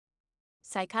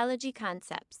Psychology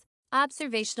concepts.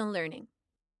 Observational learning.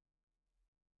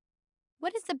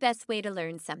 What is the best way to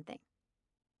learn something?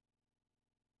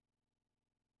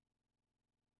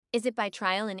 Is it by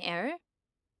trial and error?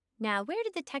 Now, where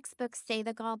did the textbooks say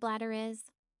the gallbladder is?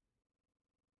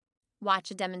 Watch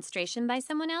a demonstration by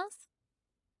someone else?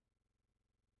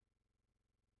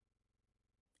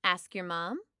 Ask your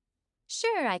mom?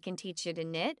 Sure, I can teach you to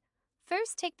knit.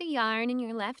 First, take the yarn in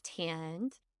your left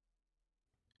hand.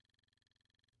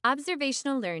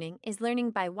 Observational learning is learning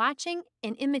by watching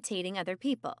and imitating other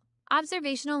people.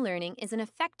 Observational learning is an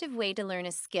effective way to learn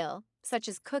a skill, such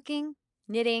as cooking,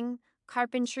 knitting,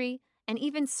 carpentry, and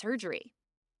even surgery.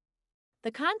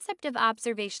 The concept of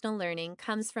observational learning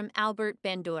comes from Albert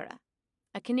Bandura,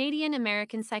 a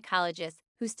Canadian-American psychologist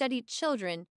who studied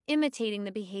children imitating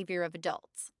the behavior of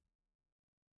adults.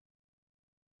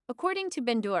 According to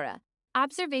Bandura,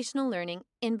 observational learning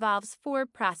involves 4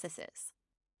 processes: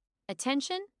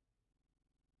 attention,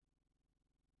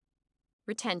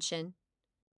 retention,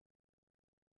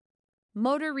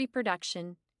 motor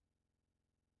reproduction,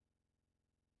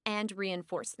 and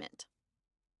reinforcement.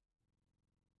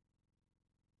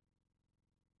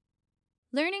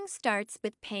 Learning starts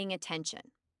with paying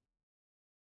attention.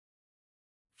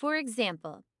 For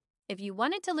example, if you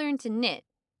wanted to learn to knit,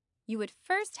 you would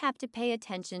first have to pay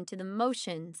attention to the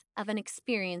motions of an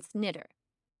experienced knitter.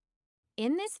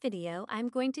 In this video, I'm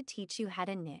going to teach you how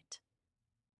to knit.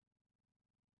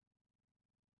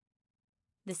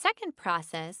 The second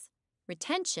process,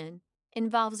 retention,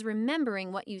 involves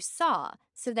remembering what you saw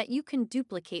so that you can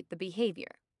duplicate the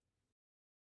behavior.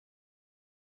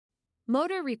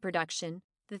 Motor reproduction,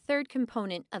 the third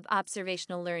component of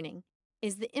observational learning,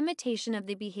 is the imitation of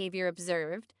the behavior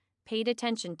observed, paid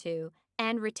attention to,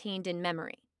 and retained in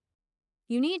memory.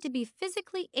 You need to be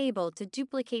physically able to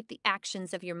duplicate the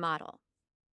actions of your model.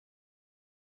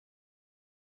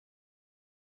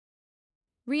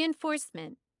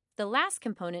 Reinforcement, the last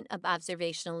component of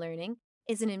observational learning,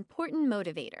 is an important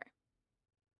motivator.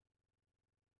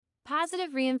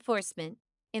 Positive reinforcement,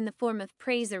 in the form of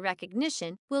praise or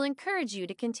recognition, will encourage you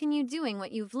to continue doing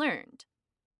what you've learned.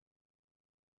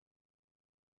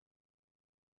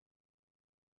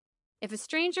 If a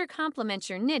stranger compliments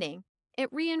your knitting, it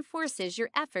reinforces your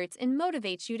efforts and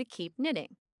motivates you to keep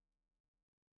knitting.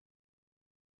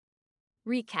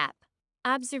 Recap: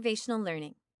 observational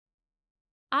learning.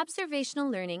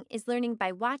 Observational learning is learning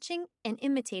by watching and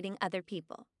imitating other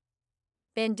people.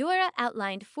 Bandura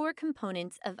outlined 4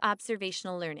 components of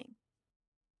observational learning: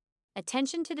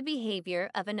 attention to the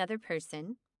behavior of another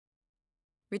person,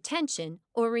 retention,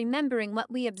 or remembering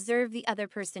what we observe the other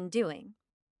person doing,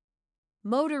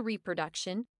 motor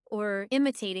reproduction, or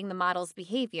imitating the model's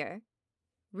behavior.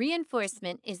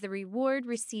 Reinforcement is the reward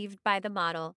received by the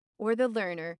model or the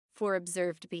learner for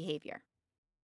observed behavior.